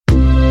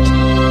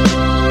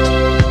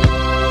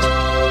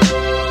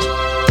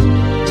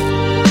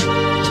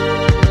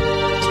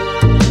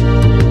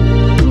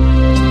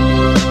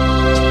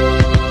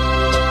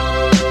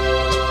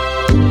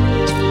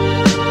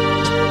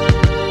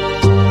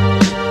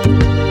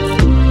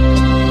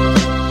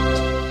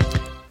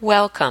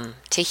Welcome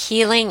to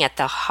Healing at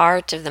the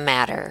Heart of the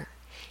Matter.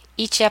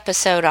 Each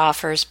episode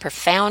offers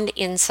profound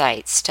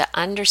insights to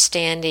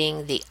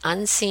understanding the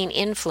unseen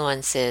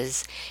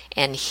influences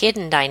and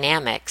hidden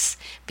dynamics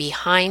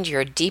behind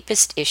your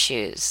deepest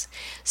issues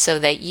so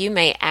that you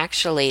may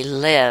actually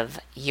live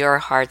your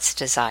heart's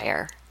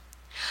desire.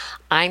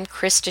 I'm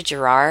Krista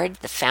Gerard,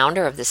 the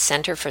founder of the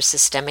Center for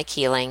Systemic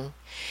Healing,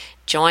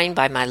 joined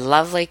by my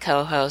lovely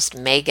co-host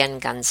Megan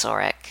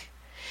Gunzorek.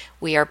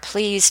 We are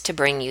pleased to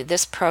bring you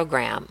this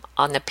program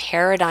on the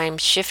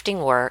paradigm-shifting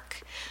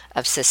work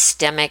of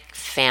systemic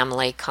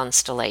family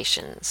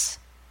constellations.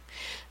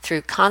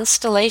 Through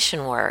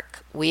constellation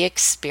work, we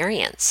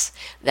experience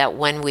that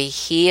when we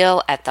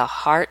heal at the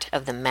heart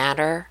of the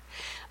matter,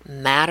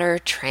 matter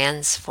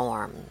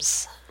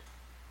transforms.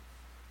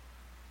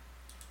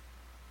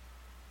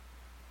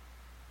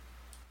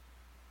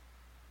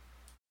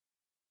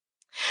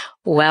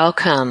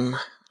 Welcome.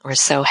 We're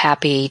so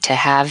happy to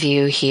have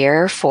you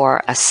here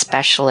for a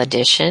special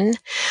edition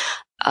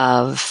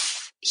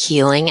of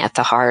Healing at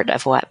the Heart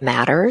of What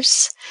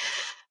Matters.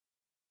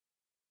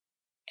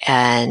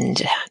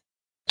 And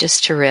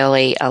just to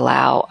really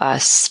allow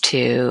us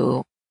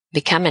to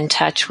become in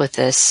touch with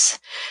this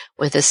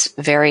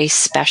very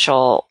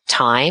special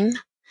time.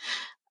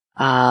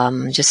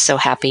 Just so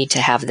happy to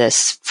have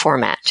this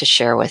format to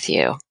share with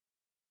you.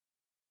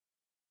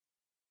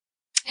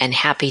 And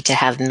happy to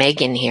have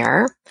Megan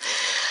here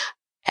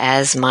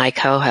as my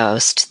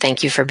co-host.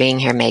 Thank you for being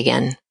here,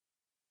 Megan.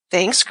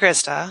 Thanks,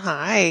 Krista.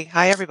 Hi,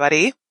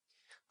 everybody.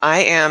 I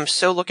am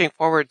so looking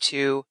forward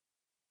to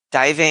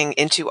diving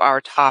into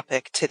our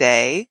topic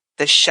today.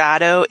 The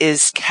Shadow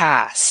is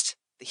Cast,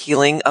 the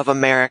Healing of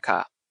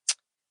America.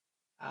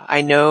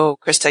 I know,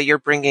 Krista, you're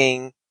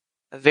bringing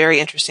a very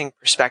interesting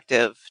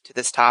perspective to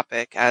this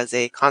topic as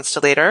a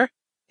constellator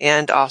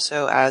and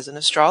also as an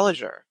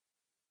astrologer.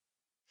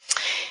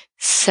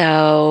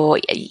 So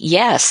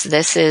yes,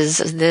 this is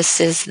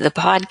the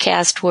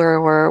podcast where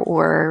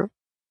we're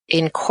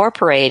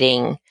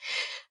incorporating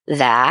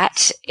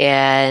that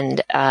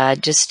and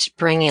just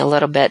bringing a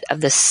little bit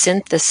of the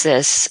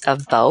synthesis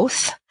of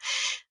both,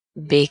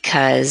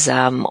 because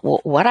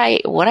what I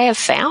have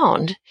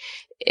found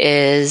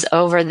is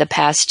over the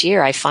past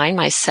year, I find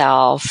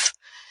myself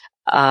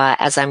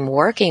as I'm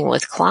working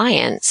with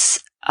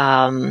clients,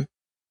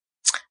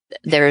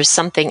 there's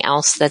something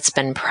else that's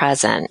been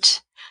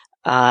present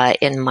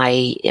in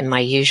my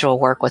usual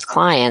work with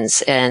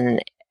clients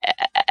and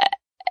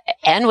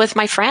with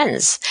my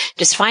friends.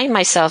 Just find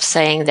myself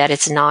saying that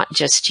it's not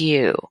just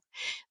you,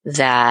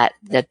 that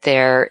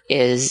there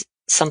is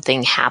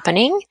something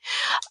happening,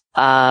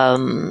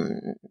 that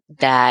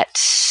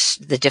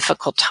the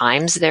difficult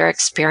times they're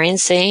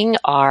experiencing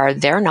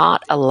they're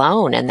not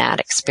alone in that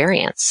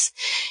experience,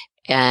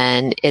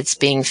 and it's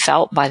being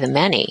felt by the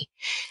many.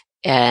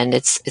 And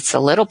it's a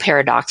little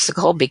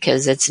paradoxical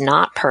because it's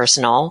not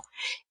personal,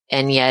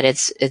 and yet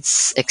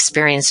it's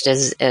experienced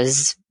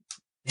as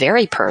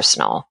very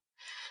personal.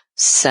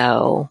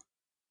 So.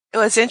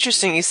 Well, it's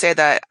interesting you say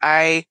that.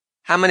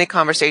 How many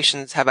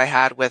conversations have I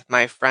had with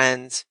my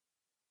friends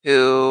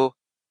who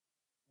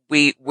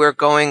we're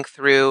going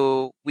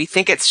through, we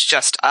think it's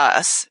just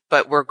us,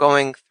 but we're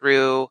going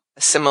through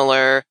a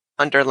similar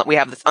we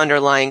have this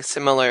underlying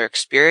similar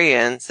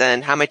experience.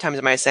 And how many times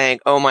am I saying,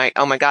 oh my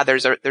God,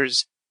 there's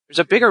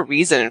a bigger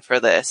reason for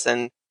this.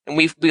 And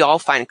we all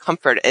find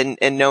comfort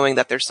in knowing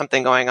that there's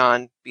something going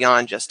on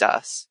beyond just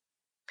us.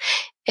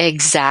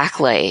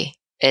 Exactly.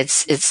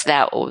 It's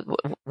that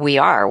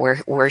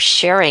we're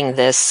sharing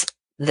this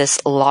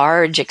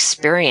large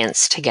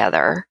experience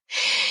together.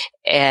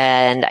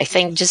 And I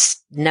think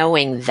just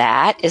knowing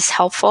that is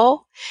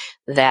helpful,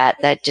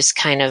 that just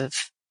kind of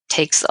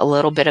takes a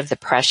little bit of the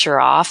pressure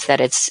off, that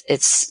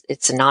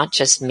it's not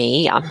just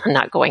me. I'm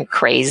not going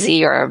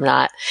crazy, or I'm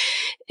not,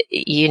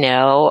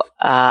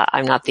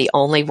 I'm not the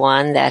only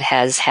one that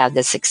has had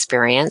this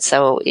experience.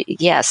 So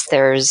yes,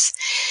 there's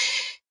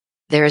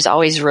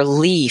always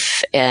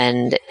relief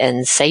and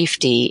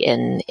safety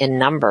in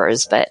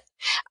numbers, but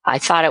I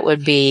thought it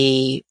would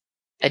be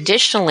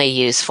additionally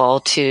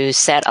useful to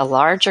set a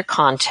larger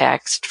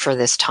context for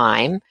this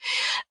time,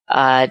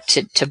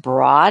 to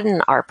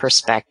broaden our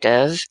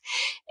perspective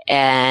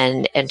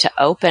and to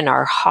open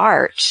our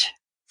heart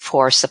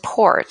for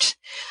support,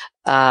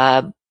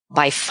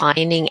 by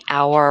finding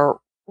our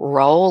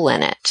role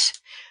in it.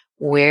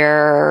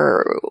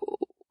 Where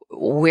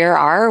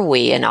are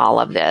we in all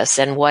of this,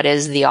 and what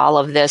is the all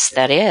of this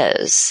that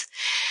is?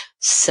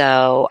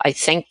 So I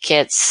think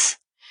it's,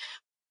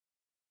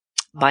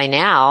 by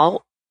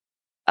now,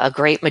 a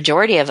great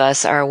majority of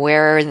us are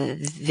aware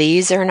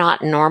these are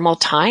not normal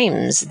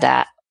times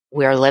that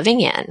we're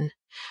living in.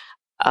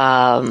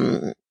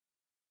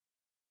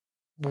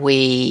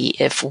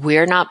 If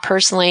we're not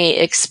personally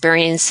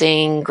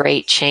experiencing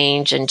great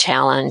change and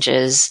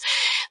challenges,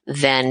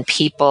 then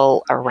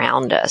people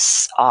around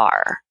us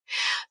are.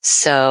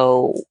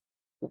 So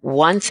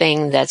one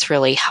thing that's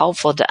really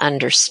helpful to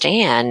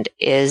understand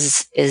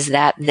is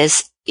that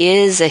this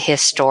is a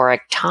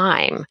historic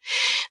time.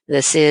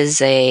 This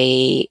is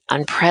a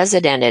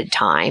unprecedented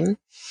time,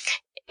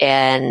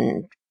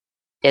 and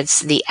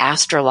it's the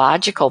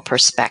astrological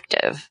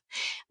perspective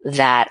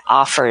that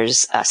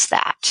offers us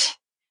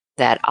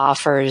that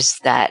offers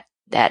that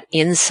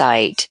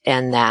insight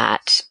and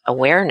that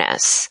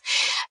awareness.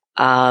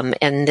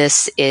 And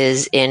this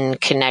is in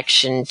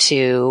connection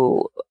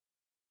to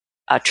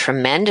a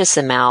tremendous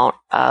amount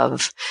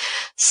of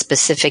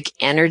specific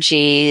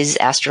energies,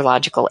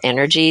 astrological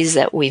energies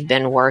that we've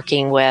been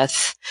working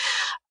with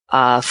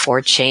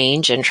for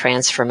change and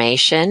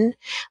transformation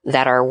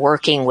that are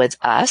working with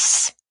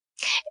us.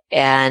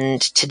 And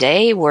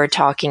today we're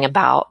talking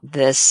about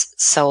this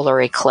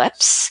solar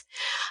eclipse,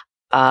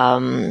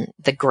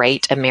 the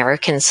Great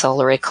American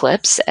Solar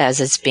Eclipse, as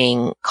it's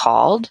being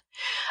called,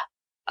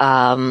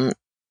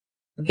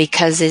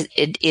 because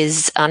it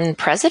is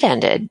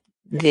unprecedented.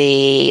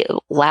 The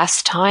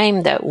last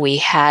time that we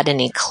had an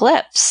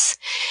eclipse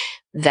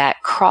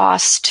that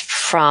crossed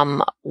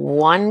from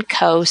one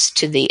coast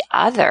to the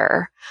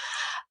other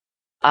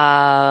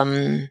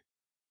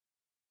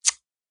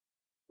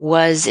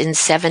was in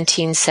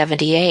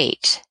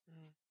 1778,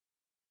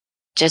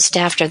 just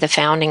after the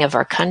founding of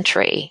our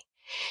country.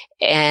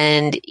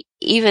 And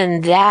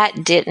even that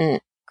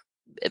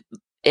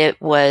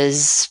it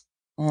was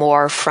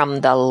more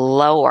from the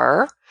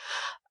lower,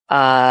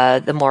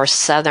 the more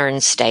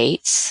southern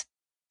states,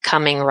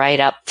 coming right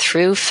up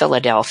through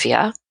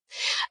Philadelphia,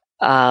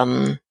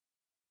 where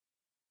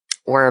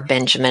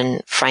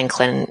Benjamin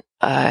Franklin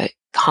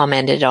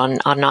commented on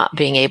not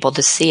being able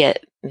to see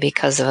it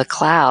because of the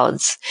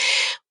clouds.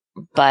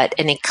 But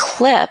an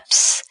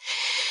eclipse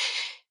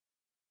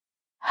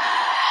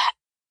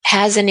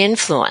has an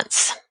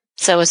influence.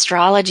 So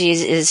astrology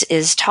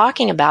is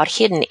talking about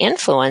hidden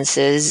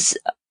influences,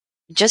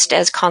 just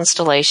as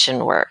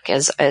constellation work,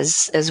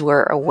 as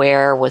we're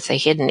aware with the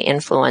hidden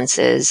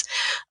influences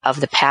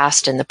of the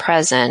past and the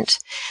present.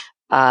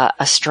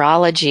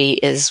 Astrology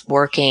is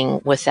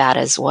working with that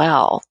as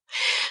well.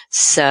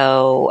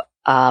 So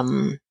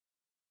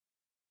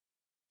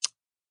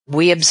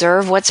we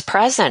observe what's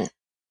present.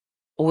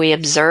 We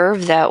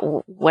observe that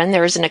when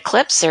there's an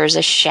eclipse, there's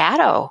a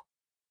shadow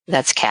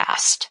that's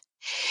cast.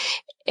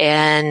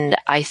 And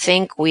I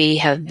think we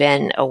have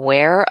been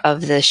aware of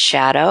this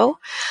shadow,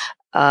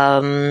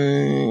 for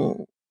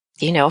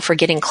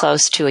getting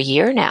close to a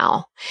year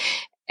now.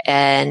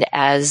 And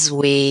as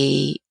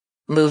we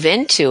move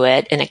into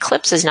it, an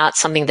eclipse is not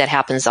something that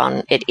happens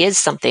it is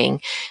something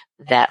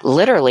that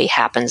literally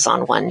happens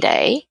on one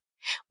day,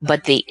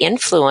 but the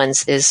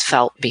influence is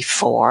felt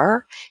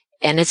before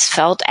and it's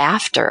felt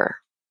after.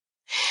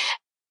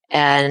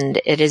 And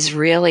it is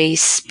really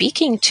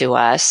speaking to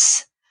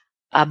us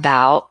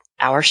about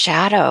our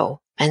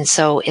shadow. And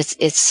so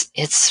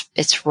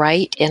it's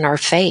right in our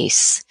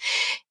face.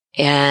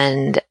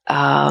 And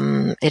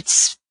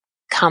it's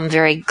come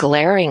very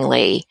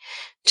glaringly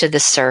to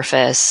the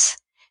surface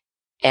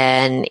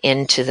and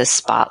into the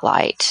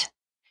spotlight.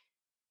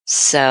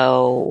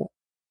 So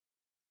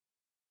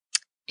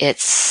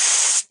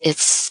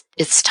it's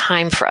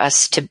time for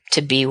us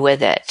to be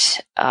with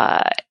it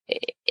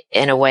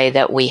in a way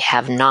that we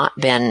have not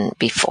been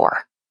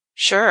before.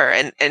 Sure.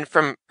 And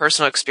from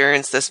personal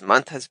experience, this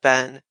month has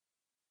been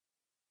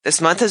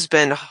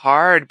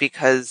hard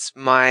because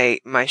my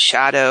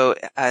shadow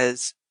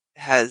has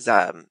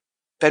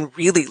been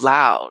really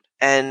loud.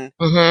 And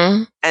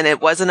it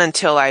wasn't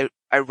until I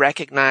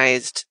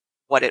recognized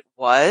what it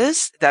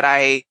was that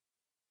I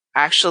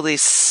actually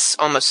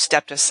almost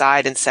stepped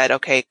aside and said,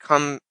 okay,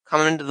 come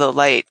into the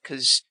light,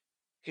 because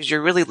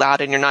you're really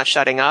loud and you're not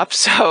shutting up.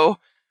 So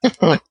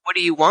what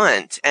do you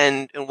want?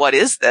 And what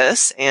is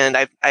this? And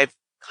I've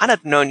kind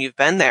of known you've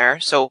been there.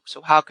 So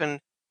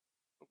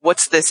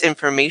what's this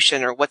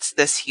information, or what's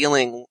this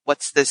healing?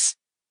 What's this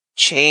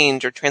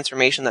change or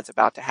transformation that's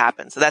about to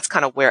happen? So that's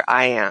kind of where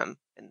I am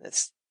in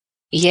this.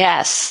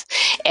 Yes.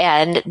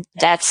 And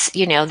that's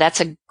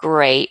a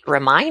great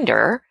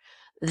reminder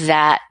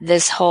that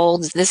this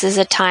is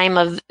a time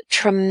of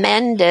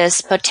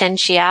tremendous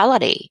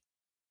potentiality.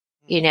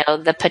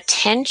 The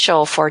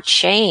potential for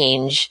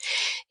change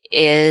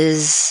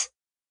is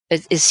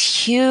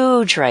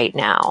huge right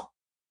now.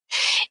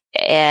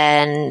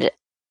 And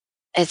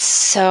it's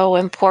so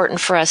important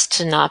for us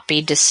to not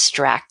be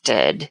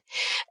distracted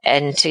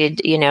and to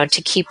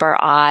keep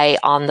our eye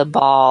on the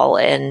ball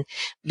and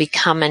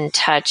become in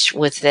touch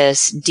with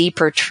this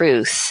deeper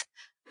truth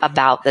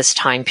about this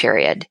time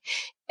period.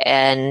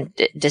 And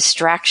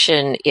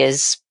distraction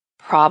is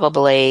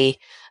probably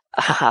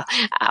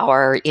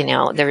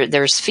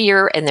there's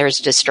fear and there's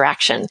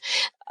distraction.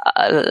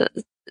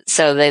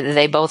 So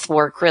they both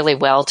work really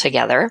well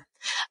together.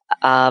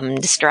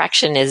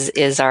 Distraction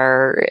is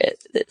our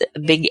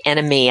big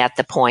enemy at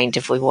the point.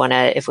 If we want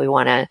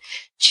to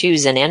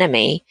choose an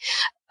enemy,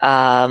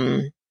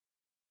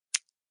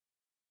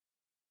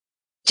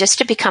 just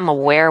to become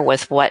aware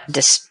with what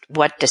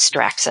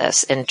distracts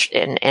us and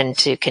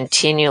to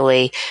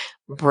continually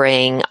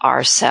bring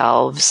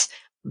ourselves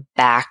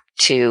back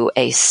to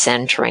a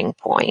centering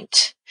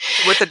point.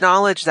 With the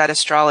knowledge that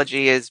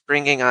astrology is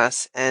bringing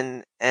us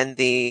and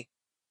the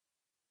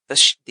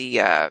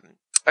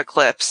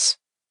eclipse,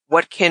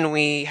 how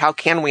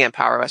can we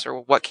empower us, or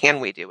what can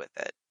we do with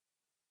it?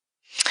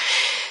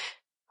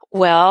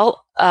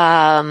 Well,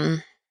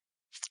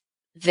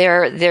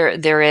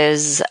 there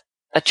is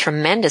a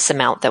tremendous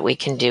amount that we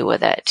can do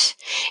with it.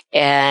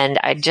 And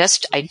I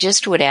just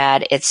would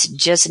add, it's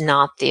just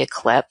not the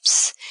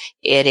eclipse.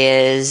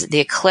 The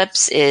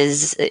eclipse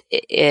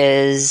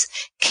is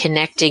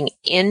connecting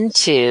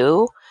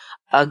into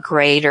a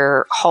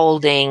greater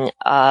holding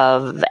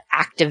of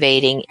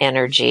activating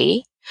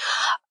energy,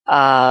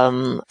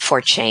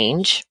 for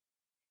change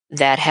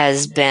that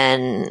has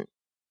been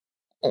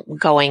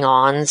going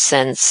on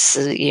since,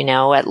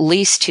 at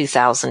least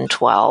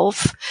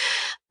 2012.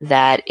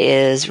 That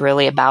is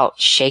really about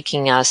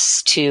shaking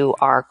us to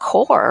our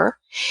core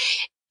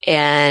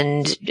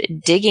and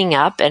digging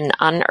up and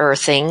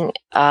unearthing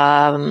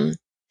the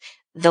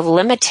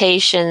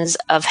limitations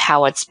of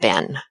how it's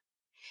been.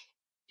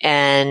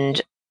 And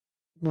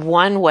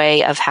one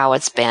way of how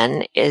it's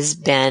been is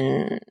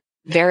been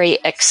very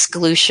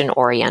exclusion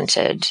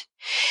oriented.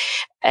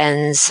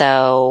 And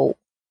so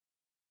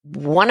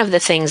one of the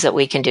things that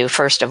we can do,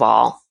 first of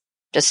all,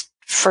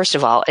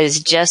 is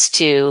just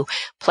to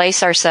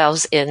place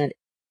ourselves in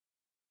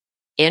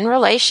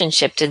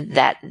relationship to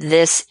that.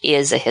 This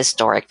is a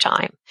historic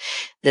time.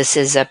 This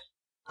is a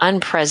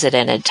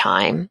unprecedented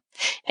time.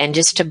 And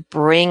just to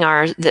bring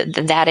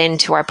that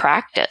into our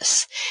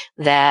practice,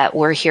 that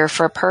we're here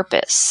for a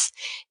purpose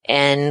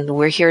and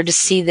we're here to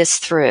see this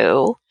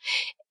through.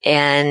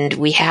 And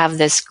we have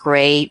this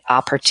great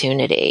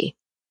opportunity.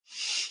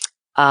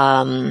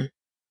 And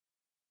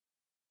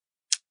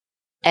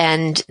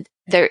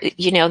there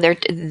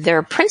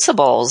are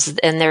principles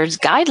and there's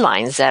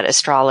guidelines that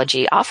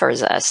astrology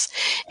offers us,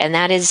 and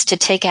that is to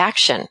take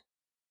action.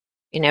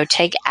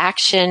 Take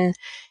action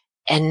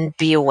and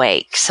be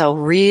awake. So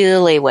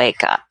really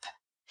wake up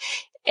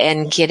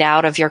and get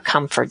out of your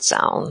comfort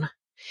zone.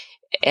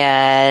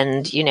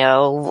 And,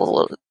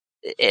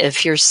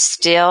 if you're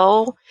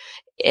still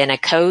in a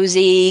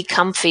cozy,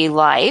 comfy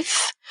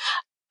life,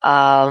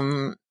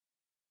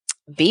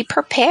 be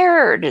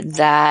prepared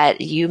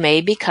that you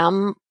may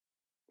become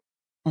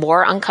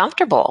more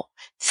uncomfortable.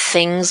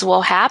 Things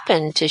will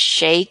happen to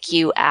shake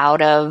you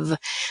out of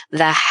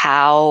the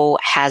how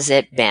has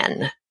it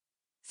been.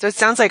 So it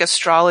sounds like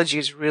astrology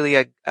is really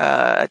a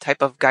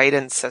type of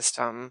guidance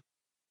system.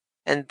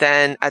 And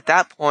then at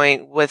that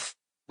point, with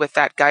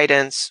that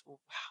guidance,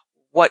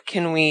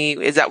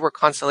 is that where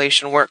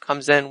constellation work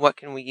comes in? What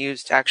can we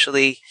use to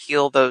actually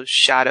heal those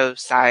shadow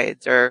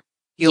sides or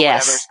heal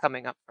whatever's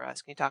coming up for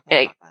us? Can you talk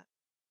more about that?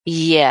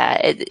 Yeah,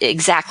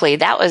 exactly.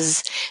 That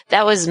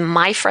was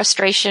my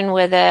frustration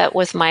with it,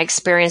 with my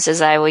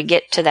experiences. I would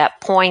get to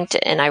that point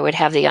and I would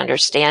have the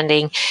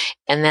understanding,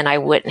 and then I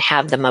wouldn't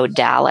have the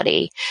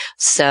modality.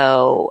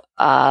 So,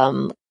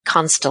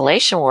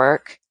 constellation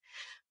work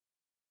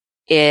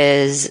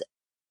is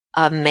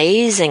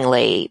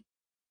amazingly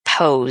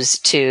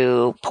poised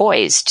to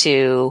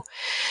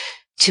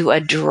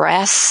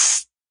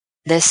address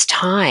this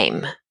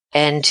time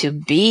and to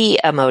be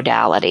a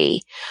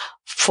modality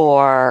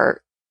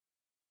for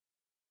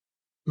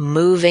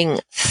moving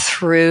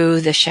through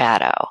the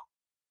shadow,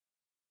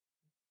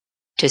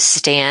 to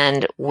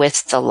stand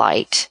with the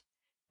light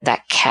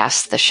that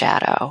casts the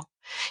shadow.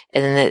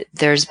 And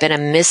there's been a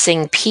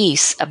missing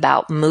piece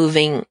about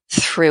moving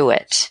through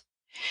it.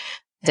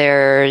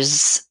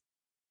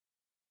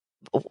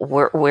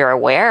 We're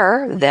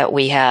aware that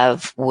we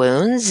have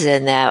wounds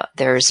and that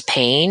there's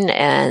pain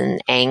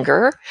and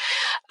anger.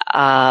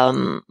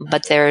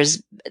 But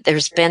there's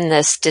been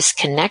this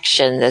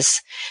disconnection,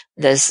 this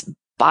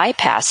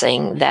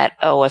bypassing that,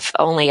 if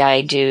only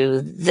I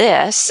do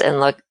this and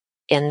look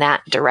in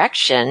that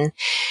direction,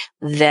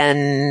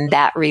 then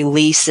that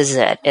releases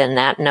it and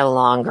that no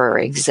longer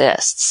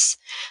exists.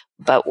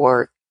 But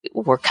we're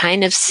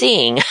kind of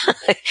seeing,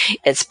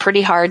 it's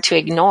pretty hard to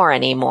ignore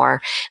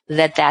anymore,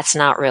 that that's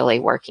not really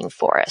working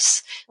for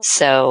us.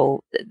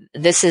 So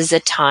this is a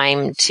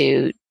time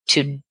to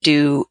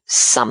do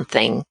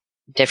something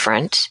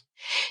different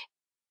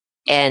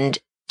and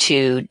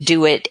to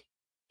do it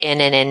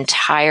in an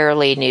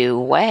entirely new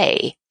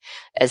way.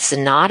 It's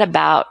not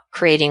about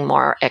creating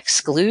more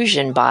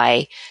exclusion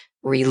by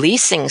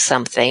releasing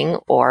something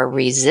or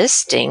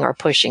resisting or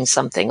pushing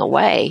something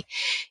away.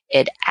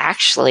 It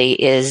actually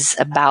is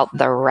about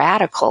the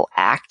radical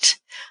act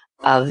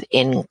of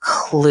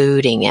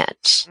including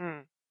it.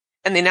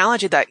 And the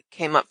analogy that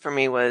came up for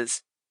me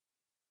was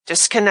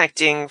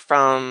disconnecting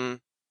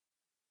from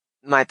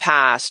my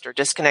past, or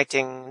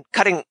disconnecting,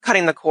 cutting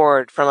the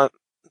cord from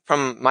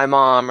my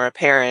mom or a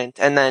parent,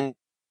 and then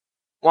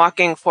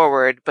walking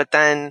forward. But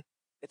then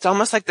it's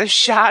almost like the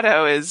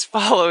shadow is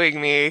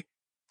following me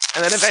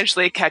and then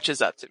eventually it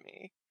catches up to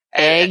me.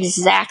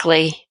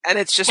 Exactly. And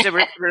it's just a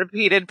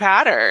repeated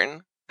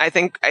pattern. I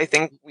think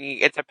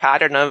it's a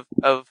pattern of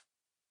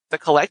the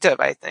collective,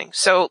 I think.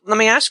 So let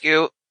me ask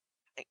you,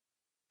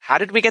 how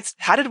did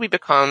we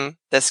become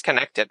this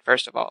connected,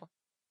 first of all?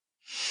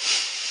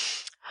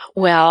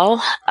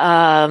 Well,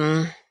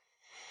 I'm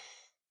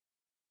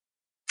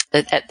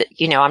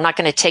not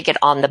going to take it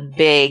on the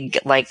big,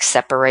 like,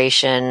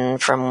 separation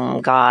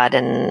from God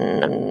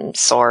and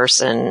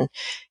source and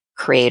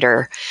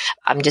creator.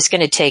 I'm just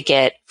going to take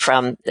it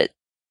from,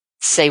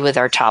 say, with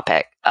our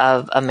topic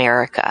of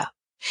America.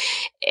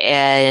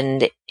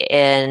 And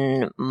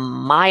in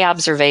my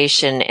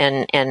observation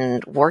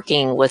and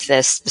working with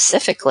this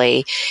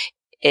specifically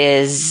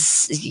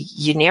is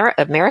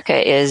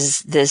America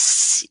is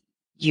this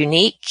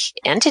unique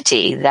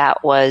entity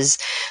that was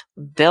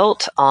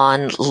built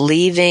on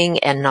leaving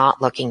and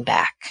not looking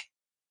back.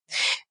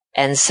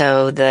 And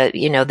so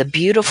the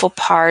beautiful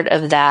part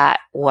of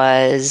that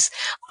was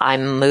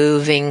I'm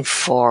moving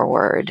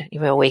forward.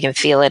 We can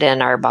feel it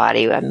in our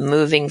body. I'm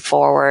moving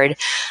forward.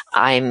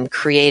 I'm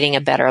creating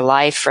a better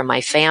life for my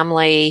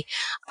family.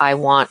 I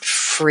want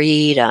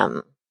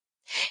freedom,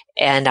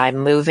 and I'm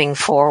moving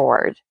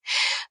forward.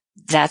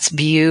 That's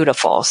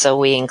beautiful. So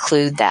we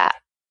include that.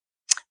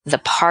 The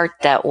part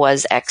that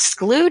was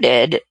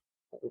excluded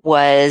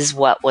was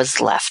what was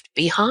left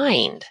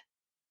behind.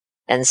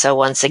 And so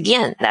once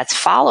again, that's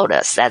followed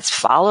us. That's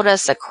followed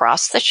us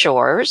across the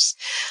shores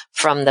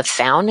from the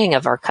founding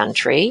of our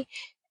country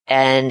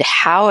and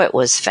how it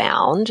was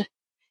found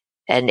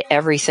and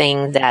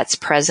everything that's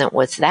present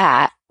with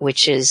that,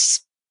 which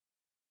is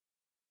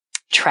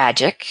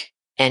tragic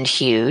and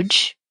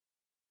huge,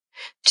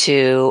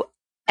 to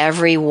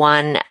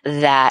everyone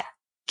that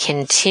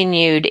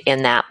continued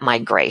in that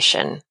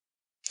migration.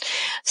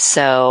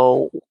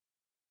 So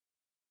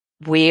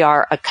we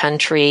are a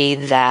country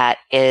that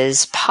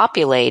is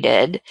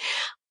populated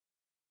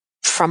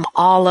from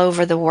all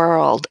over the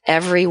world.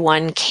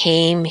 Everyone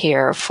came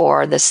here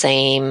for the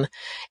same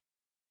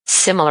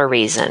similar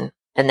reason.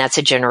 And that's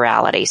a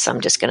generality. So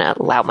I'm just going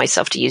to allow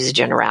myself to use a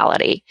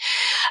generality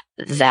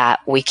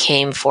that we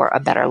came for a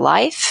better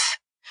life.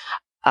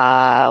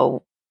 There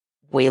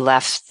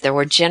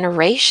were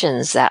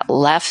generations that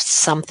left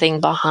something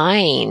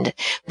behind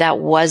that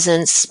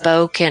wasn't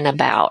spoken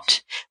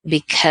about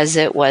because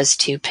it was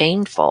too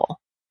painful.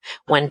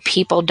 When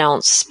people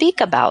don't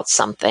speak about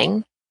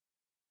something,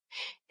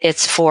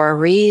 it's for a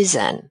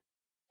reason.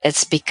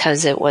 It's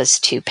because it was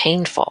too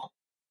painful.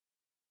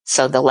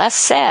 So the less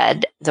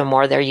said, the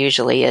more there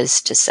usually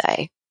is to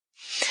say.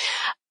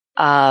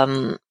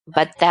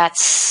 But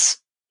that's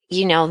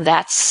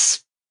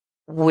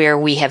where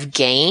we have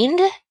gained.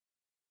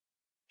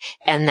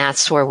 And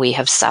that's where we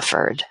have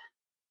suffered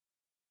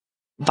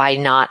by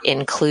not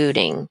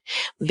including,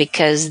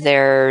 because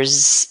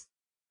there's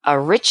a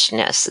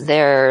richness,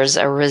 there's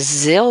a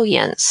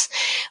resilience,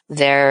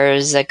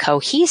 there's a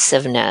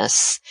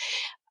cohesiveness,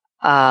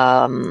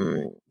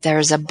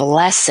 there's a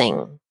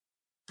blessing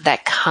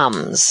that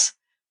comes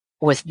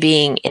with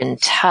being in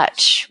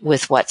touch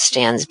with what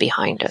stands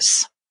behind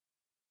us.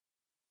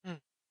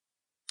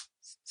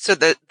 So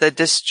the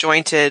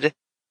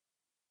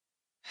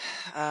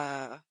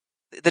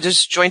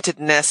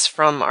disjointedness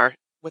from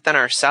within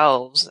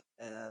ourselves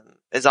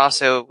is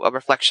also a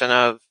reflection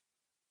of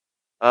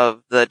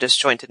the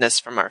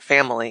disjointedness from our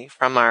family,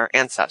 from our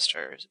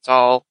ancestors. It's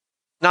all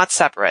not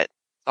separate.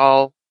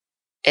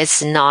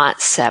 It's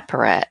not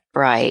separate,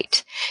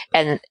 right?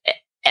 And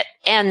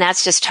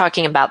that's just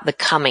talking about the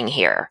coming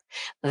here.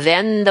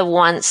 Then the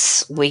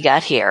once we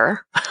got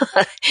here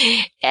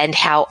and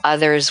how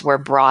others were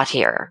brought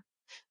here,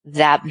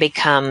 that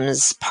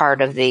becomes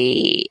part of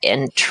the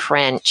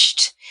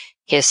entrenched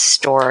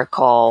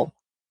historical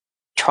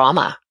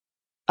trauma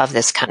of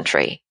this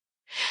country.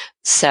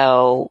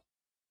 So,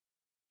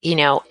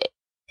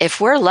 if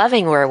we're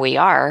loving where we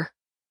are,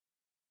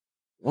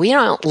 we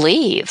don't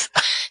leave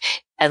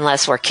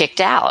unless we're kicked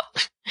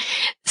out.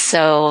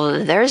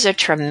 So there's a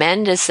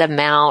tremendous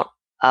amount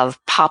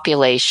of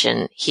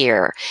population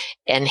here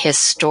and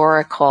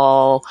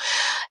historical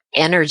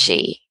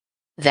energy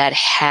that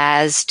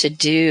has to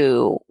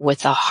do with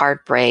the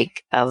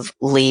heartbreak of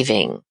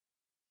leaving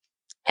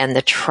and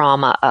the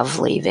trauma of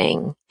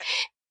leaving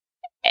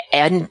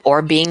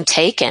or being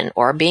taken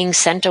or being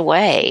sent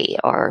away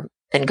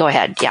and go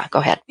ahead. Yeah, go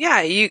ahead.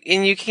 Yeah.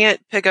 You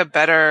can't pick a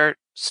better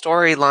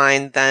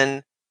storyline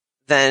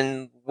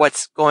than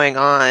what's going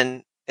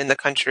on in the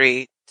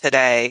country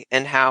today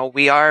and how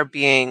we're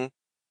being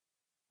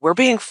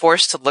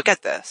forced to look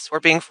at this. We're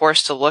being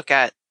forced to look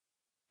at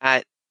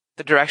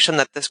the direction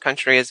that this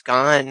country has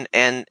gone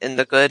and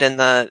the good and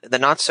the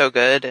not so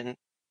good. And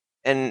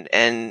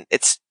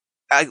it's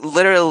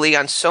literally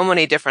on so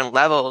many different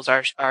levels,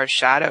 our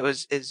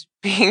shadows is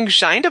being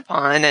shined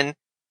upon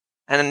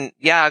and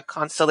yeah,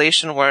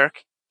 constellation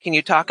work. Can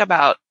you talk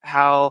about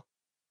how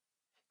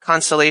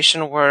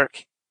constellation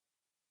work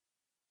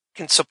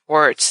can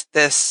support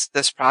this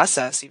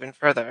process even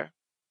further?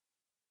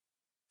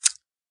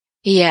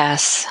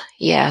 Yes.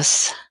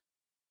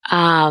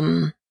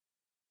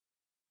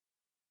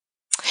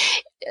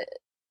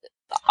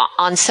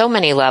 On so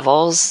many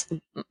levels,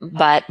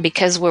 but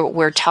because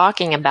we're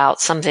talking about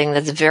something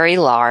that's very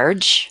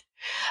large,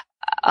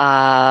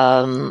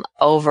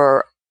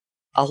 over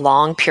a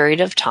long period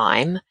of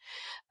time,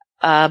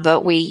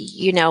 But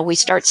we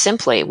start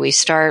simply. We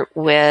start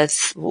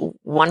with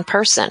one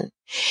person.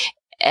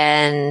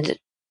 And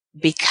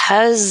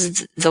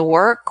because the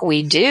work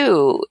we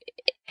do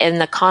in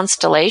the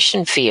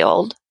constellation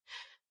field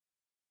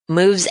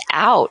moves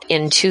out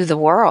into the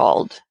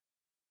world,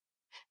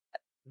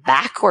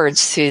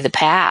 backwards through the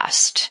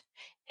past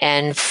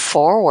and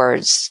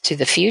forwards to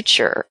the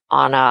future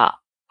on a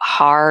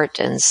heart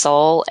and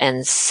soul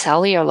and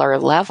cellular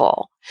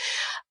level.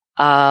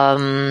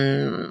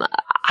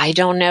 I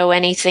don't know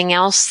anything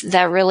else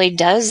that really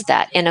does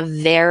that in a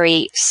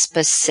very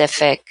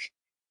specific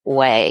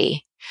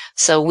way.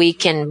 So we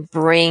can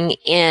bring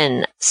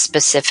in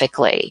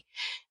specifically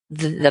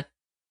the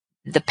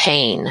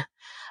pain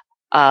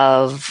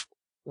of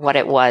what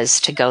it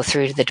was to go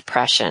through the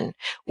depression.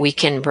 We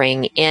can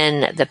bring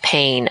in the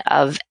pain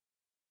of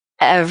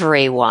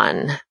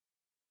everyone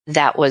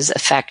that was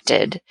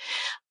affected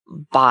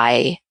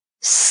by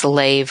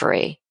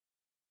slavery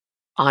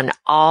on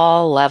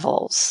all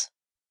levels.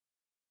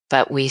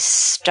 But we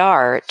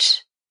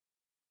start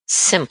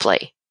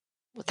simply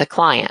with the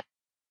client.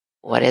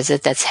 What is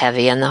it that's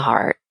heavy in the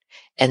heart?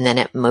 And then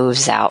it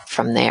moves out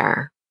from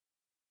there.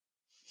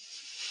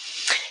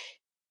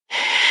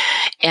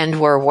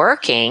 And we're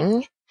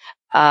working,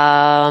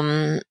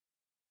 we're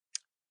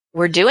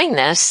doing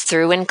this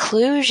through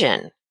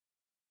inclusion.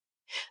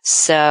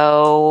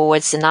 So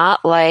it's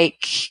not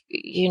like,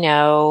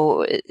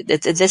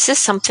 this is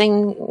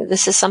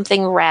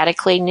something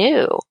radically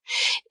new,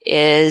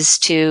 is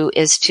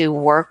to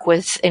work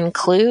with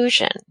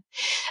inclusion,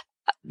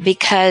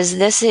 because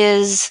this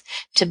is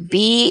to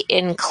be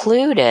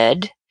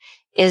included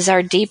is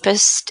our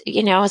deepest,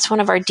 it's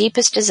one of our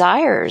deepest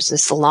desires,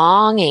 this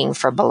longing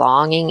for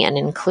belonging and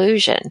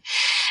inclusion.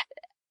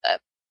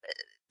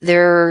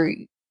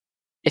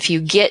 If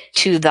you get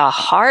to the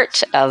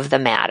heart of the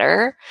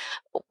matter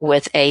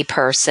with a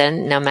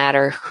person, no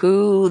matter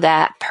who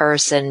that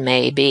person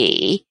may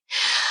be,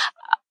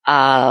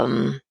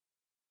 they're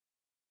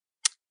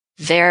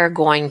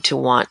going to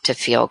want to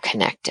feel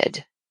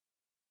connected.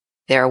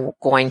 They're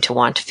going to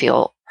want to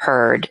feel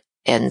heard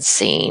and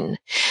seen.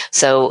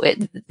 So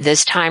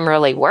this time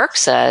really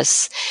works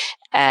us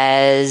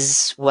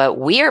as what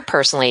we are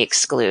personally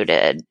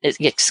excluding.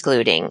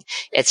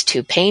 It's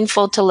too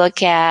painful to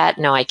look at.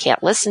 No, I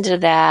can't listen to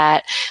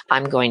that.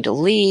 I'm going to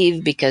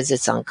leave because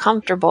it's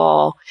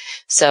uncomfortable.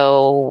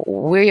 So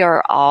we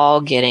are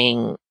all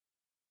getting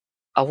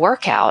a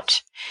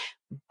workout,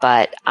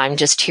 but I'm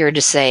just here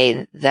to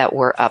say that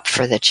we're up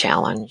for the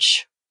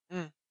challenge.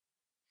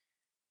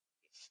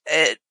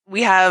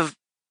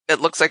 It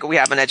looks like we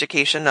have an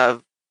education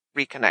of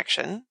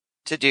reconnection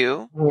to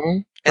do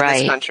in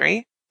this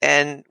country,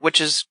 and which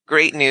is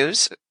great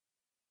news.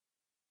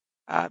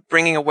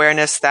 Bringing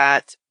awareness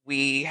that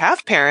we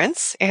have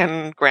parents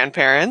and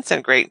grandparents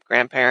and great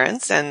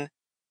grandparents, and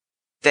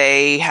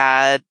they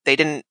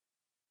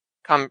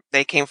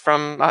came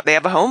from, they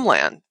have a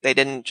homeland. They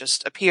didn't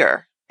just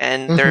appear,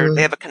 and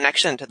they have a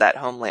connection to that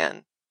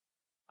homeland.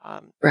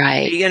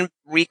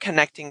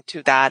 Reconnecting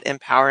to that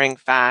empowering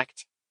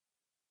fact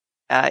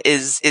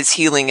is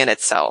healing in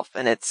itself,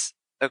 and it's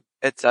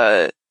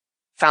a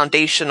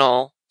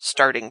foundational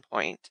starting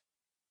point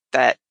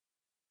that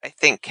I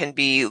think can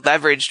be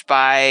leveraged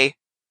by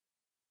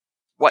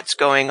what's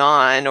going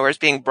on, or is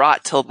being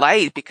brought to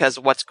light because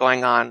of what's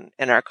going on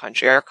in our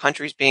country. Our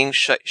country's being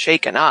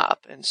shaken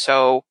up, and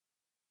so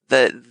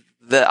the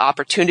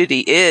opportunity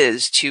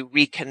is to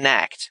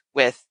reconnect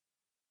with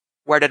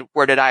where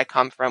did I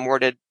come from?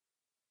 Where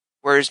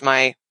are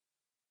my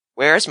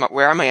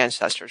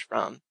ancestors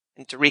from?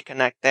 And to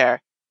reconnect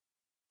there.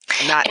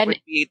 And that would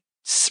be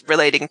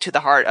relating to the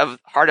heart of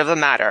the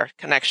matter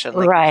connection,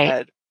 like you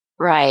said.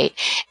 Right.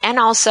 And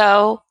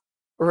also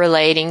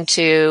relating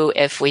to,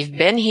 if we've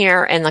been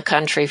here in the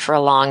country for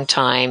a long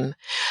time,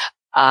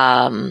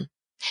 and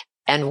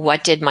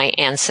what did my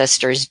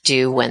ancestors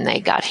do when they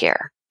got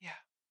here? Yeah.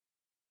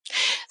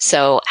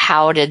 So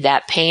how did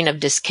that pain of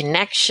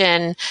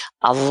disconnection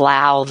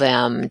allow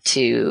them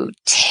to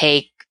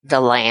take the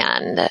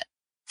land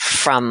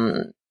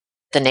from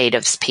the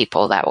natives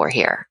people that were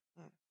here?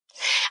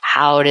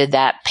 How did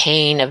that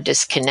pain of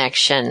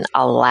disconnection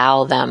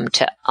allow them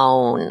to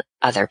own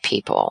other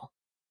people?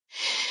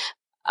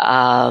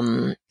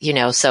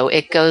 So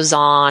it goes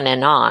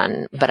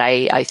on, but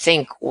I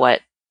think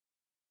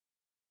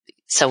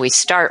so we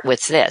start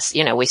with this,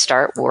 we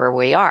start where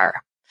we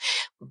are,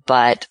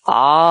 but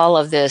all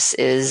of this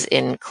is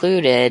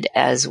included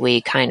as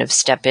we kind of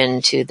step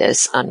into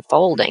this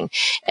unfolding.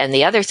 And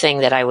the other thing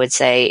that I would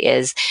say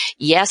is,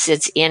 yes,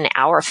 it's in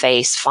our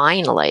face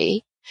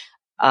finally,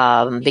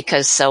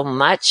 because so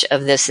much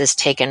of this has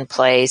taken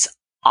place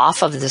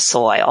off of the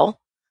soil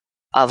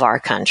of our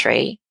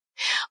country.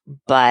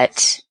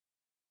 But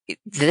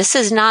this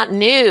is not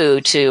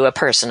new to a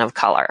person of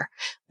color.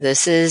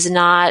 This is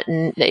not,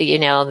 I'm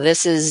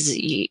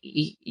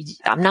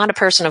not a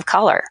person of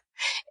color.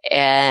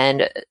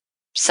 And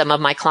some of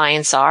my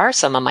clients are,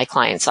 some of my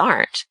clients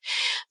aren't.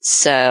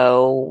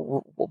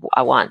 So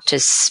I want to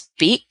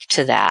speak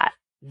to that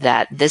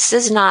this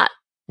is not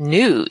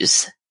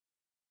news.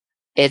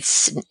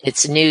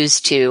 It's news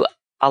to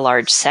a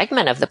large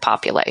segment of the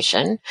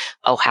population.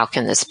 Oh, how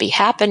can this be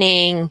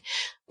happening?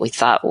 We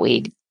thought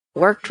we'd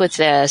worked with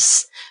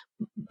this,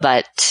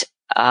 but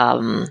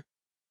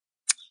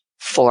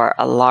for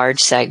a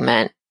large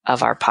segment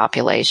of our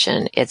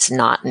population, it's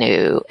not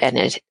new,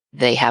 and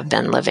they have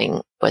been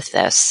living with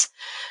this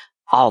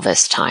all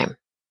this time.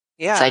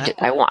 Yeah. So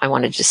I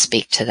wanted to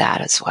speak to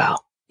that as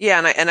well.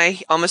 Yeah, and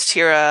I almost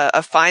hear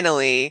a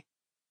finally,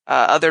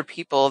 other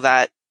people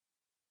that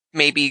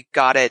maybe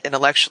got it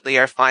intellectually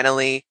are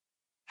finally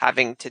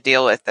having to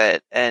deal with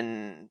it,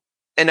 and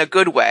in a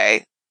good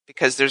way,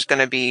 because there's going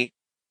to be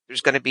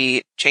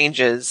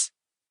changes.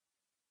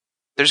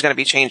 There's going to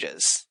be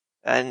changes.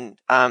 And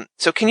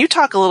so can you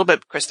talk a little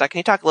bit, Krista, can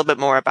you talk a little bit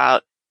more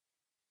about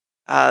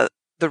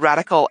the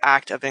radical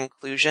act of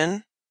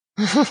inclusion?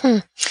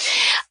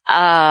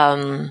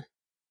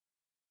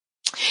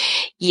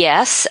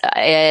 Yes,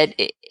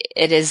 it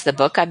is the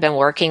book I've been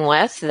working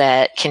with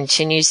that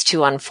continues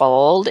to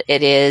unfold.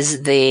 It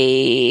is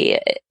the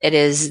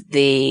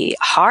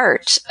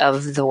heart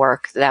of the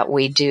work that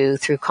we do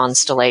through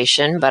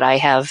Constellation, but I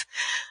have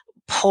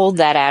pulled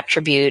that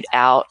attribute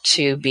out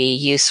to be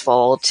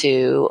useful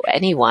to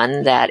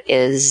anyone that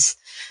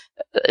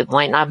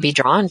might not be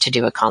drawn to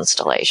do a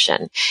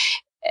constellation.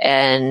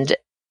 And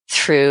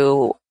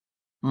through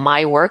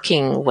my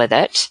working with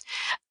it,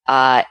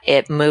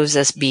 it moves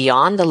us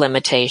beyond the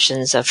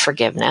limitations of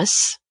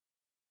forgiveness.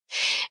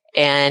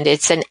 And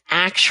it's an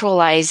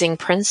actualizing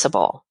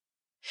principle.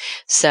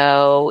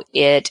 So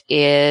inclusion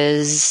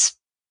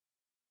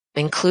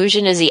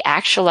is the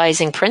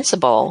actualizing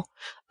principle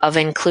of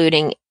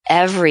including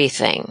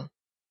everything.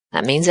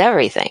 That means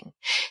everything.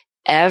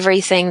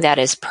 Everything that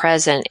is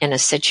present in a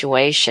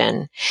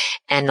situation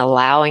and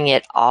allowing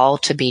it all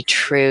to be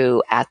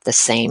true at the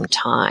same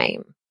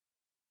time.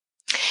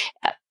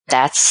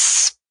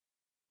 That's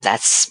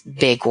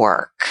big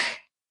work.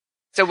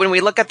 So when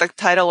we look at the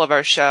title of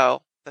our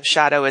show, The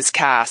Shadow is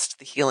Cast,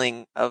 the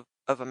Healing of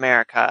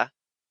America,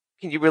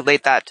 can you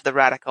relate that to the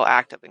radical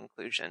act of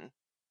inclusion?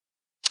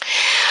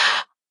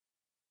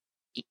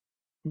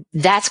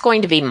 That's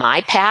going to be my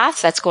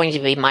path. That's going to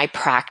be my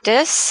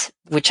practice,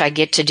 which I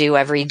get to do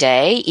every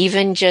day.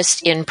 Even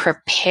just in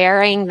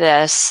preparing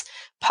this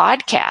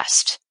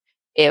podcast,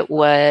 it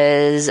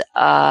was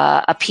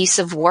a piece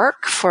of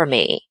work for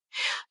me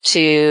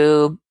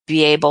to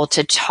be able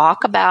to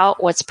talk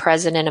about what's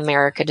present in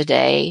America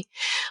today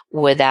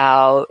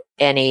without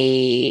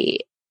any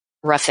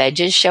rough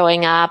edges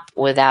showing up,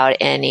 without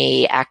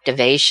any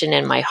activation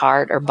in my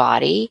heart or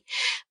body,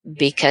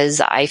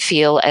 because I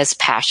feel as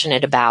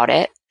passionate about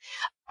it.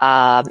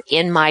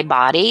 In my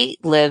body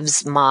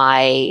lives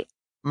my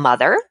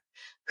mother,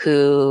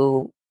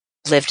 who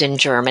lived in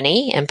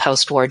Germany, in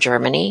post-war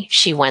Germany.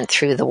 She went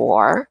through the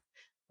war.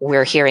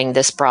 We're hearing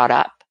this brought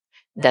up,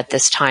 that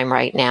this time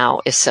right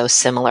now is so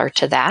similar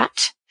to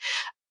that.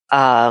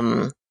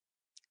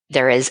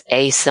 There is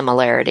a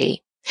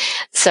similarity.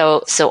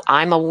 So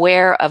I'm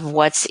aware of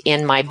what's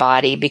in my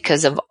body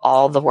because of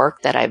all the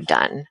work that I've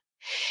done.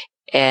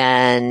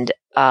 And,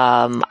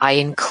 I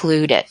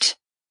include it.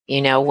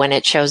 You know, when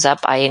it shows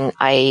up,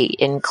 I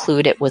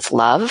include it with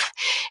love,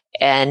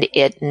 and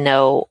it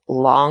no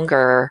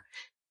longer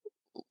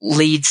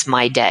leads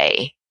my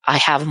day. I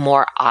have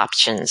more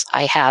options.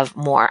 I have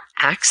more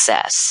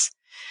access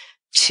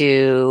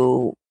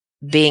to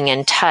being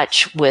in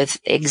touch with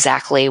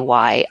exactly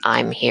why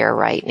I'm here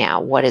right now.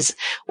 What is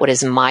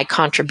my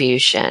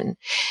contribution?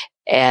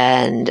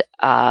 And,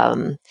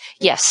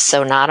 yes,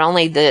 so not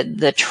only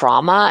the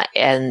trauma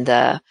and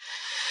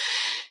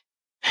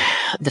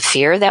the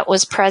fear that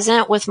was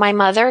present with my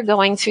mother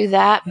going through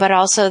that, but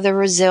also the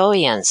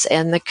resilience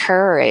and the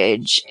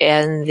courage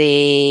and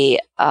the,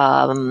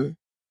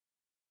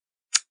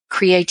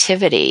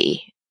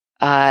 creativity,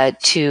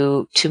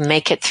 to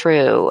make it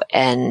through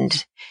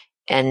and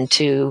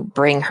to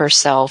bring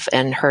herself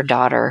and her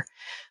daughter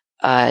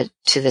to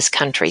this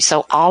country.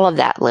 So all of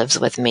that lives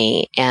with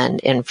me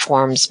and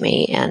informs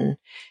me and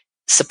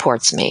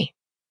supports me.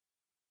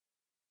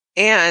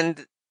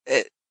 And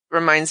it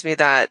reminds me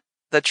that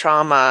the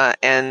trauma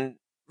and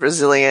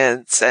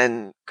resilience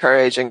and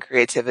courage and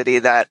creativity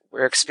that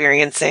we're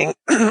experiencing,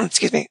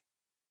 excuse me,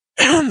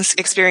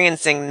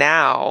 experiencing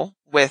now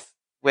with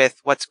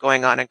what's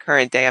going on in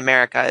current day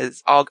America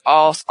is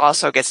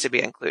also gets to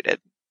be included.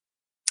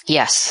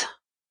 Yes.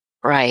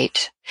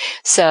 Right.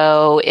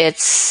 So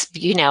it's,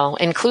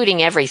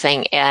 including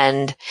everything.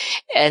 And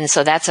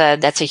so that's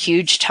a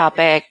huge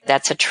topic.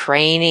 That's a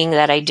training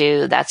that I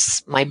do.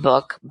 That's my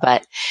book,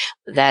 but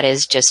that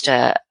is just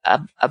a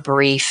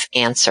brief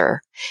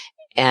answer.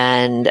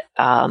 And,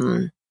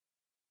 and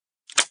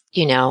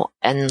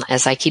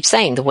as I keep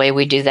saying, the way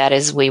we do that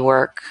is we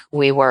work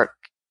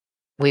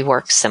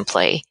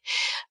simply,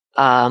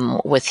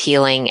 with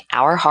healing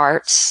our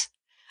hearts,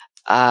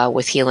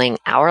 with healing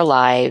our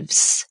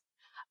lives,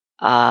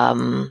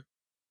 to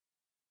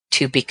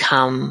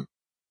become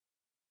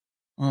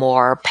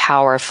more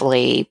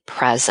powerfully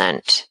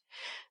present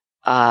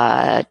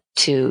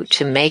to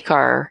make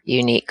our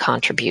unique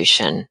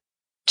contribution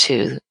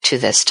to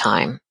this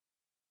time.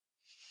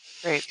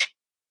 Great.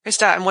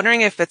 Krista, I'm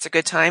wondering if it's a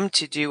good time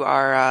to do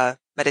our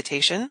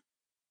meditation.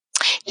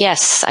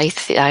 Yes,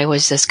 I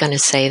was just going to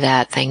say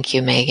that. Thank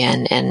you,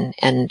 Megan,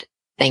 and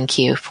thank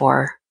you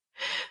for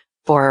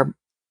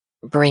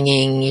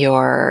bringing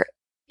your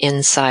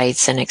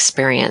insights and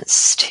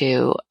experience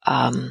to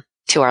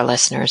our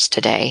listeners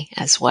today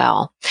as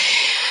well.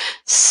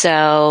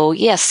 So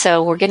yes,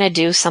 so we're going to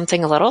do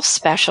something a little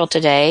special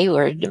today.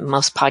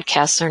 Most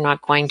podcasts are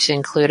not going to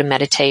include a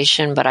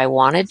meditation, but I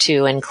wanted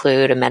to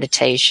include a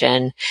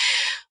meditation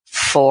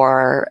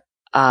for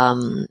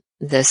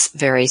this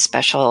very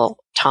special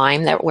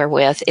time that we're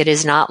with. It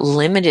is not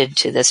limited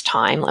to this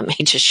time. Let me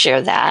just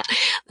share that.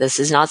 This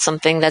is not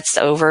something that's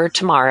over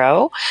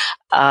tomorrow.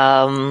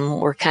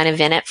 We're kind of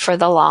in it for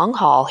the long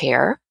haul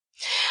here.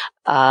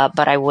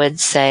 But I would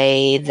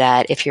say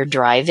that if you're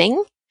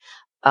driving,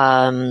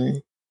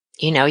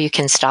 you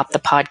can stop the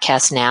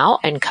podcast now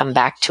and come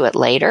back to it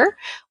later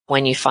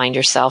when you find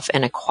yourself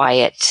in a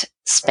quiet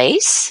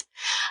space,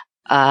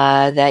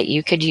 that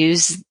you could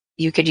use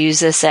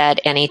this at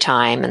any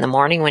time in the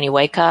morning when you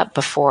wake up,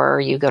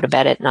 before you go to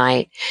bed at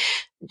night,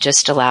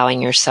 just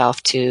allowing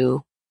yourself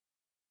to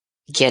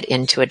get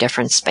into a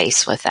different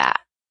space with that.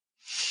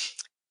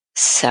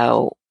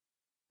 So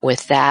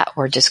with that,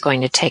 we're just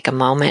going to take a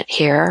moment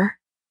here.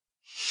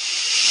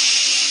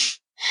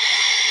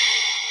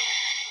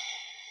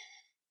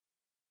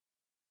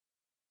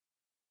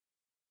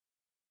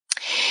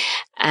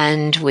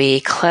 And we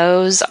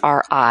close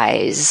our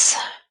eyes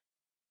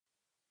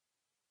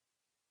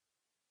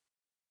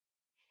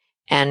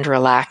and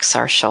relax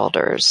our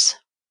shoulders.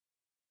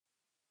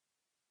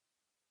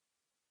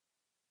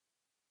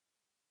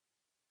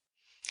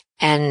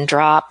 And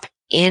drop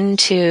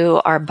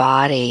into our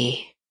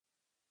body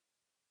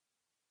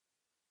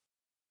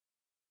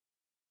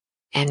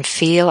and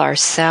feel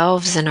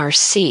ourselves in our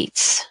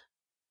seats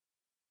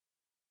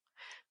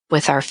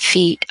with our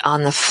feet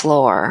on the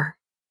floor,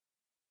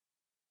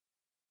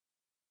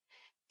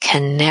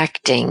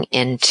 connecting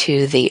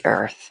into the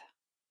earth.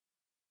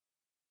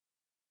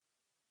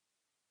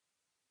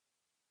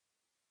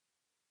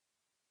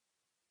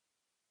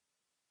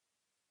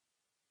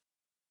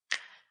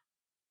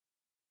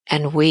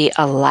 And we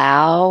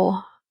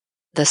allow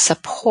the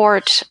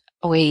support,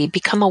 we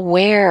become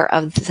aware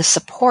of the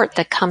support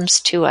that comes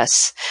to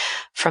us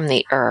from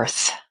the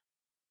earth.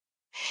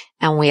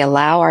 And we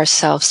allow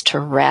ourselves to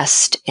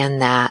rest in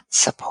that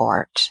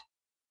support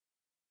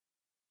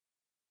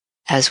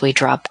as we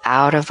drop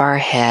out of our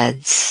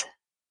heads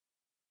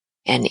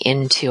and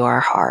into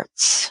our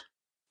hearts.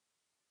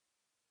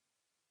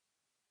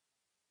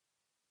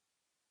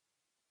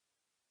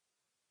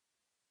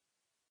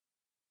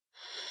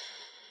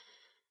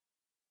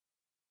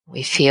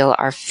 We feel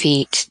our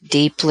feet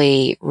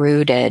deeply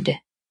rooted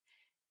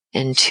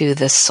into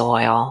the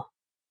soil.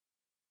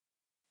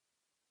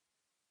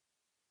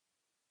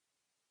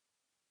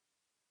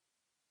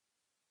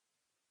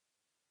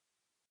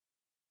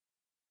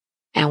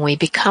 And we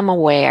become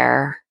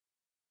aware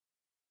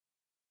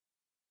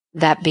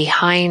that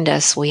behind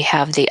us we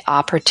have the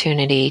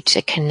opportunity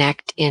to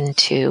connect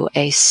into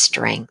a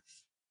strength.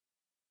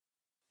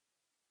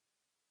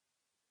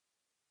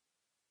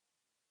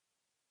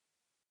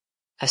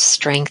 A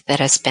strength that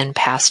has been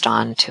passed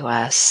on to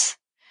us.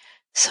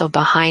 So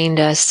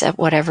behind us, at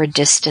whatever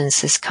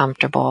distance is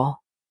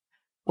comfortable,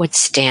 would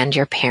stand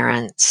your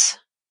parents,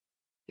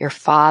 your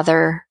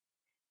father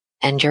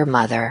and your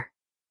mother.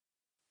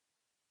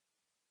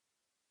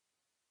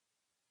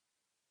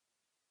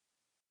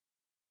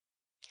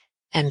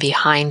 And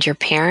behind your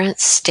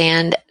parents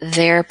stand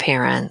their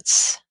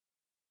parents,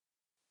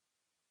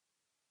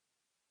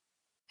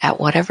 at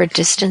whatever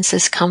distance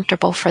is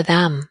comfortable for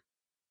them.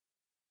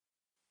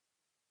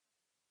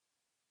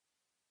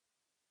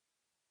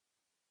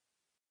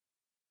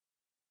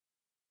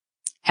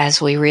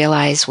 As we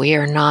realize we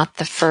are not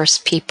the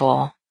first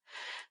people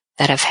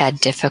that have had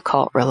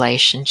difficult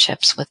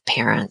relationships with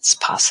parents,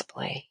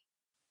 possibly.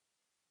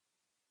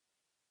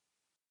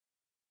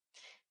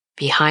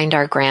 Behind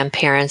our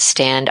grandparents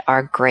stand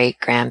our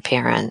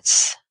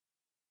great-grandparents.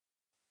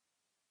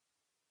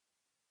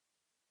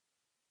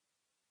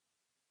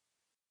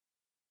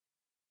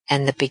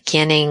 And the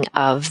beginning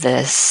of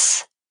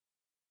this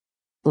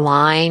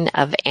line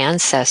of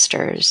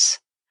ancestors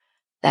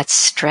that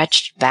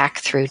stretched back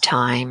through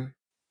time.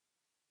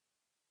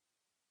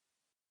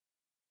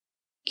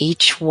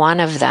 Each one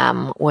of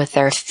them with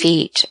their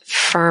feet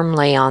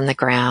firmly on the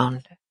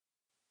ground.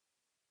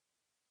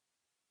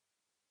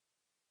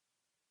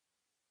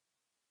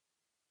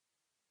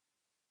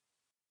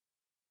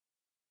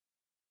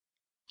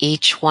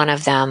 Each one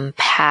of them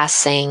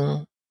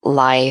passing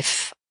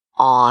life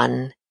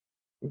on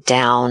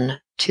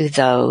down to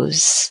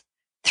those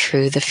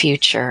through the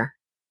future,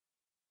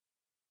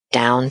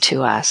 down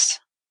to us.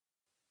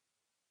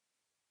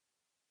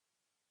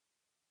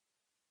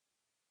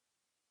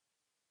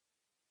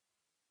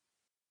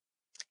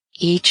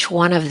 Each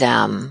one of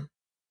them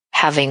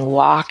having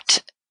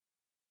walked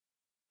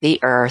the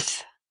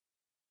earth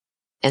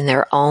in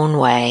their own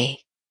way.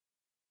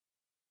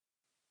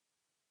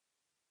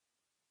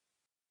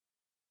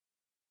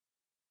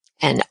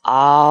 And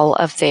all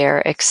of their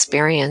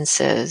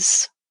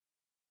experiences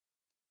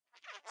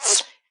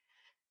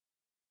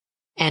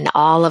and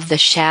all of the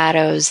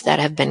shadows that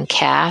have been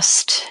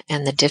cast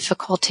and the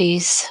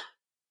difficulties,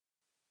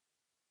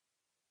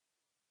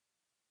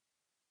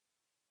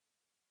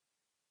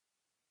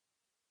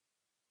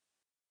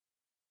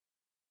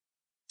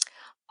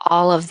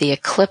 all of the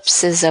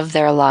eclipses of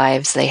their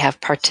lives they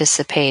have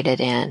participated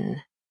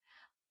in,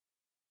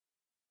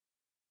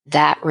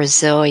 that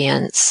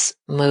resilience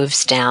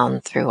moves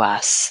down through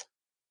us.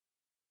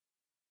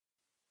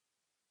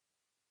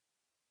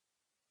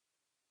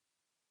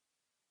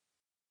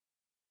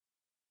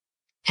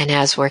 And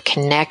as we're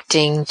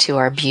connecting to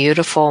our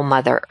beautiful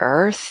Mother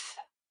Earth,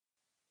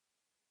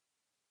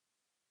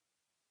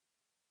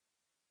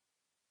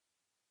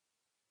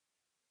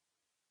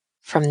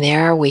 from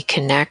there we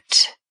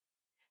connect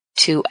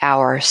to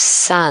our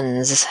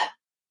sun's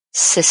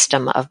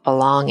system of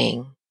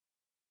belonging,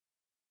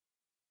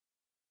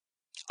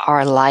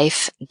 our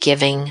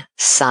life-giving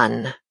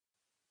sun.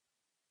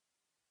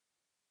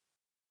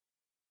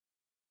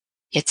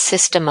 Its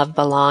system of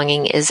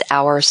belonging is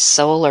our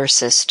solar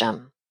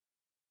system.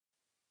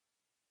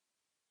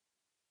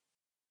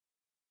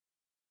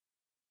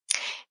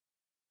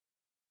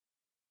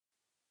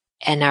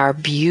 And our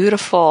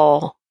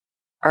beautiful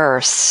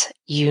Earth's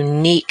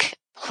unique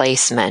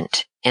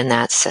placement in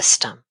that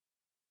system.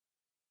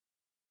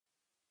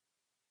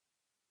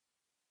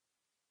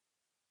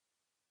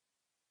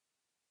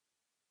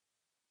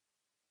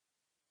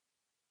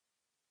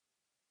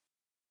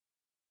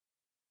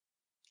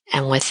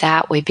 And with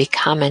that, we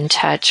become in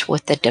touch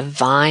with the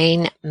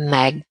divine,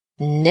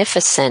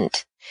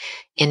 magnificent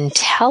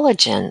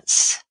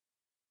intelligence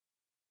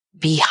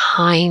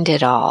behind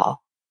it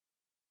all.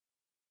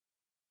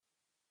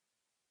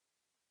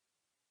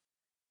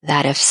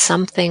 That if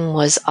something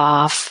was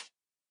off,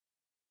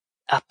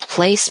 a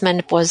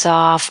placement was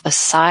off, a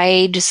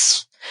side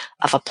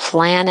of a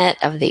planet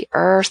of the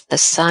Earth, the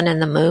sun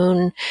and the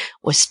moon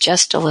was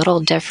just a little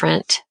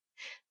different,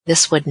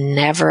 this would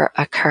never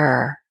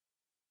occur.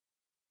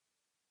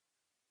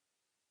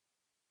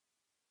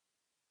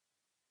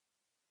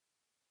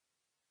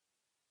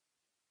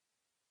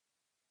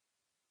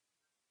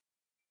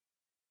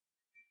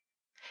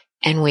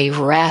 And we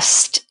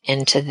rest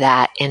into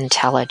that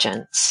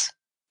intelligence.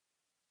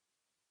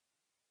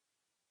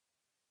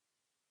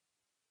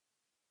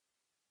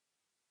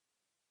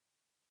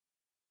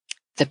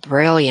 The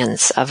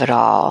brilliance of it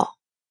all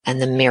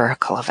and the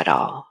miracle of it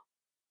all.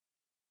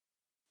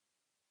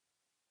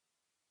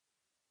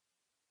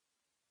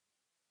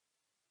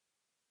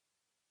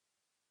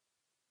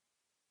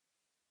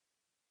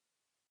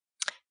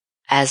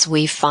 As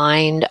we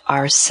find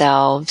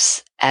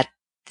ourselves at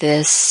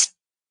this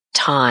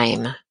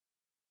time,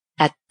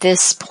 at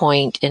this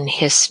point in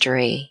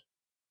history,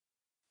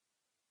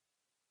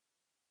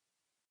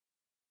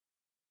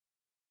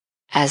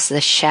 as the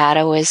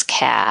shadow is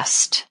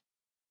cast,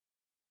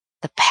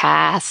 the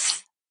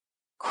path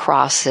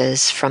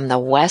crosses from the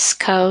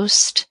West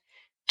Coast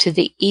to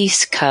the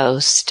East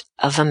Coast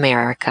of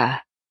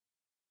America.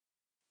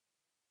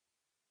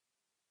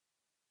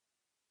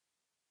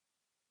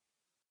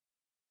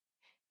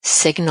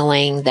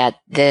 Signaling that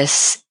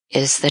this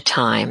is the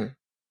time.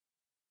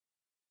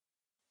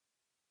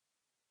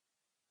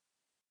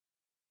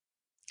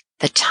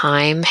 The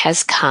time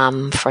has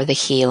come for the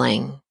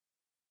healing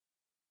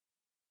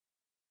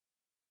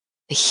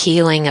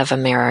of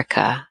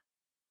America.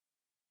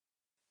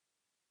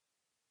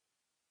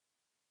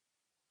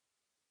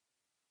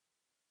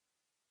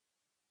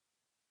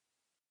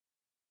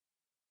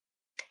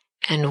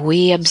 And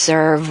we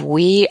observe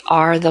we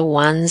are the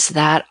ones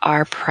that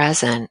are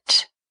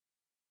present.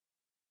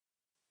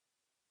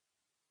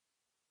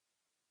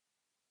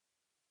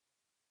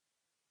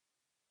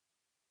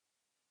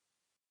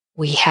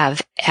 We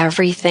have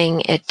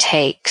everything it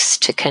takes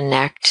to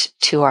connect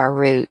to our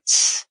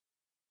roots,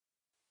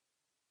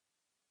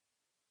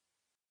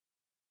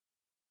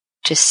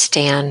 to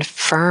stand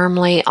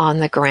firmly on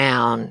the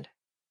ground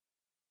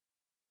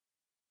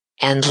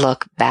and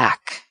look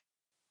back.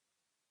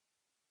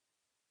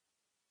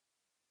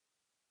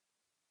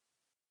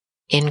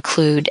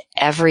 Include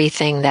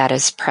everything that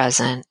is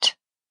present,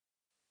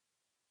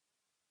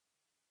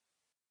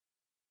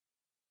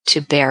 to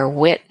bear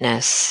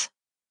witness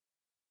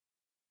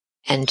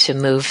and to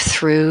move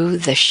through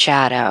the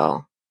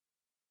shadow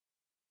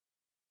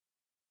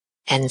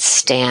and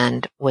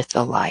stand with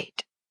the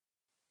light.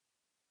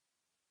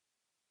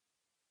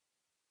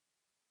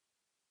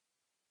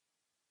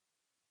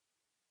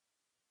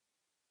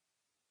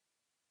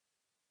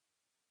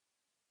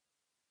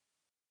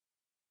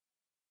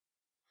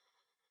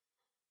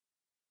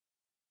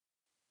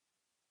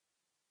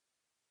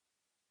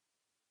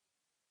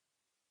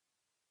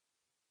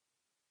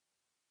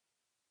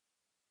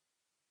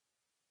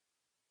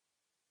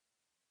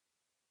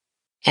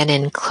 And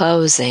in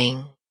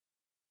closing,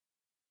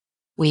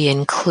 we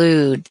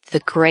include the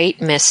great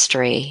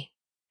mystery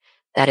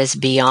that is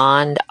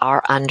beyond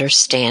our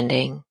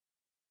understanding,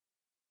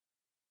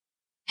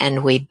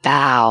 and we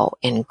bow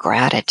in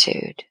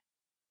gratitude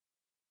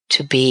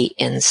to be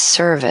in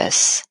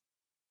service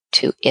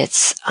to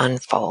its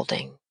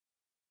unfolding.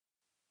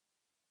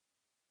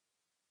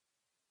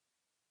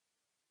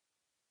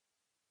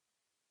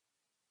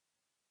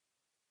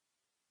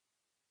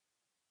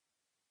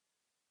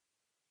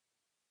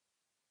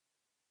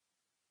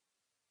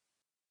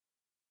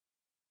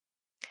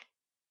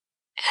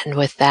 And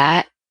with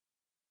that,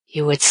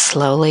 you would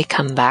slowly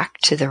come back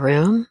to the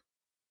room.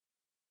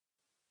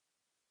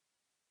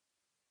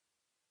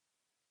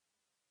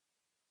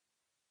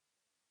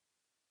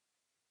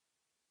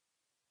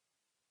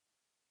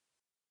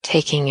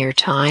 Taking your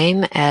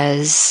time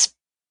as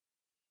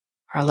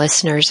our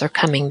listeners are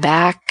coming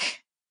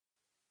back.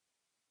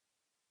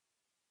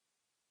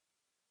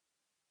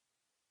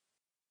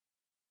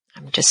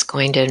 I'm just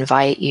going to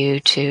invite you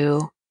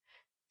to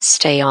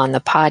stay on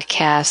the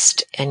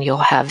podcast, and you'll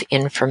have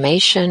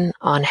information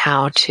on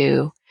how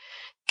to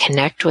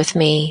connect with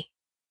me.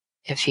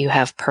 If you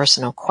have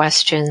personal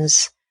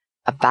questions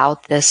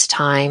about this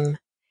time,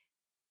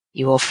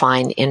 you will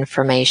find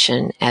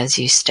information as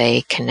you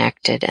stay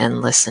connected and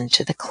listen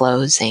to the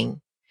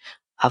closing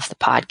of the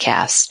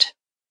podcast.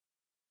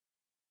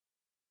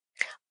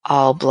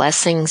 All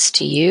blessings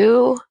to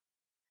you.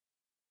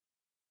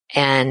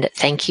 And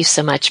thank you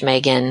so much,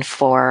 Megan,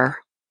 for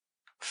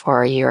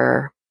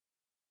your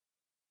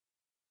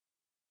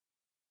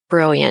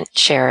brilliant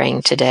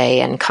sharing today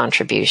and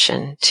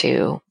contribution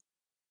to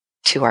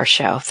our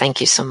show.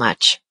 Thank you so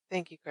much.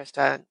 Thank you,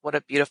 Krista. What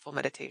a beautiful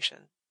meditation.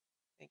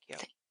 Thank you.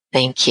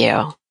 Thank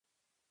you.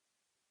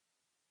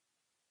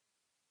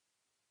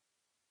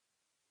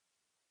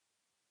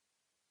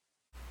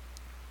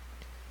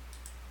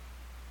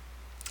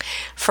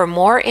 For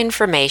more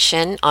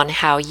information on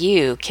how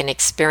you can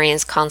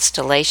experience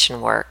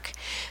constellation work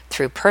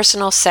through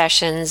personal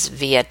sessions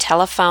via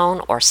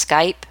telephone or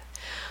Skype,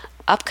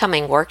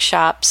 upcoming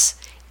workshops,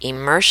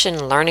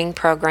 immersion learning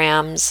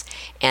programs,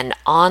 and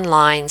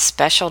online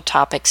special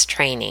topics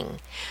training,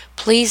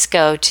 please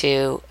go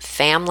to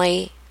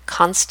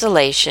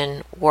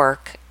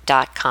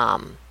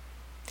familyconstellationwork.com.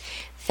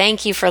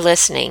 Thank you for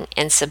listening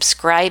and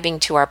subscribing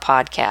to our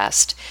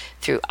podcast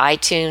through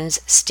iTunes,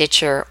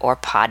 Stitcher, or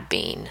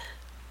Podbean.